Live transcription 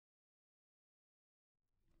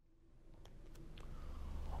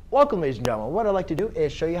Welcome, ladies and gentlemen. What I'd like to do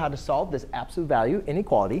is show you how to solve this absolute value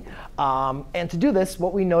inequality. And to do this,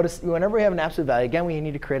 what we notice, whenever we have an absolute value, again, we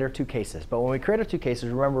need to create our two cases. But when we create our two cases,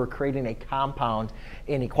 remember, we're creating a compound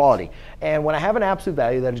inequality. And when I have an absolute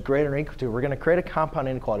value that is greater than or equal to, we're going to create a compound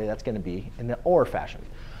inequality that's going to be in the OR fashion.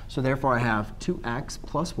 So therefore, I have 2x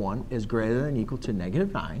plus 1 is greater than or equal to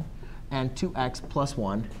 -9. And 2x plus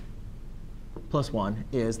 1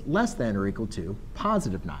 is less than or equal to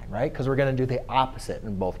 +9, right? Because we're going to do the opposite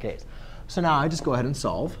in both cases. So now I just go ahead and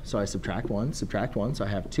solve. So I subtract 1. So I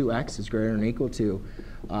have 2x is greater than or equal to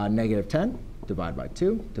 -10. Divide by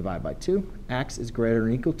 2. Divide by 2. X is greater than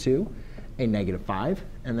or equal to a -5.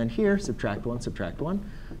 And then here, subtract 1, subtract 1.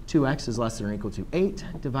 2x is less than or equal to 8.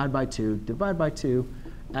 Divide by 2. Divide by 2.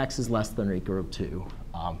 X is less than or equal to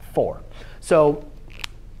 4. So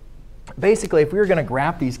basically, if we were going to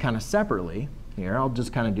graph these kind of separately, here, I'll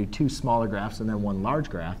just kind of do two smaller graphs and then one large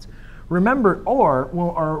graph. Remember,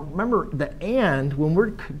 remember the and, when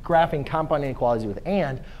we're graphing compound inequalities with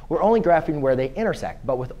and, we're only graphing where they intersect.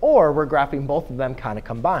 But with or, we're graphing both of them kind of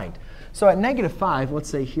combined. So at -5, let's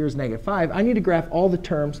say here's -5. I need to graph all the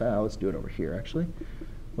terms. Let's do it over here, actually.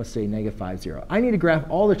 Let's say -5, 0. I need to graph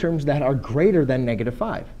all the terms that are greater than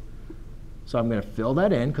 -5. So I'm going to fill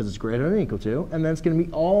that in because it's greater than or equal to. And then it's going to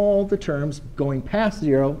be all the terms going past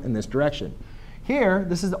 0 in this direction. Here,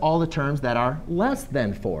 this is all the terms that are less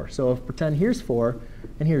than 4. So if pretend here's 4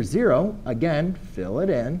 and here's 0, again, fill it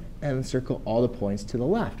in and circle all the points to the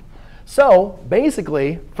left. So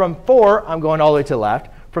basically, from 4, I'm going all the way to the left.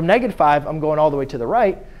 From -5, I'm going all the way to the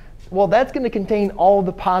right. Well, that's going to contain all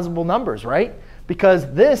the possible numbers, right?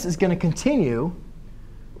 Because this is going to continue.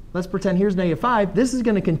 Let's pretend here's -5. This is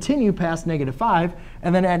going to continue past -5.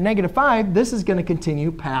 And then at -5, this is going to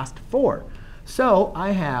continue past 4. So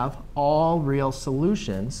I have all real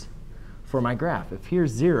solutions for my graph. If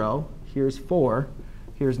here's 0, here's 4,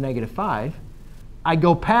 here's -5, I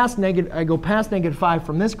go past -5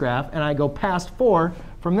 from this graph, and I go past 4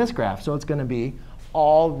 from this graph. So it's going to be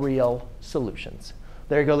all real solutions.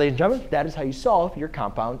 There you go, ladies and gentlemen. That is how you solve your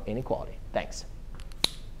compound inequality. Thanks.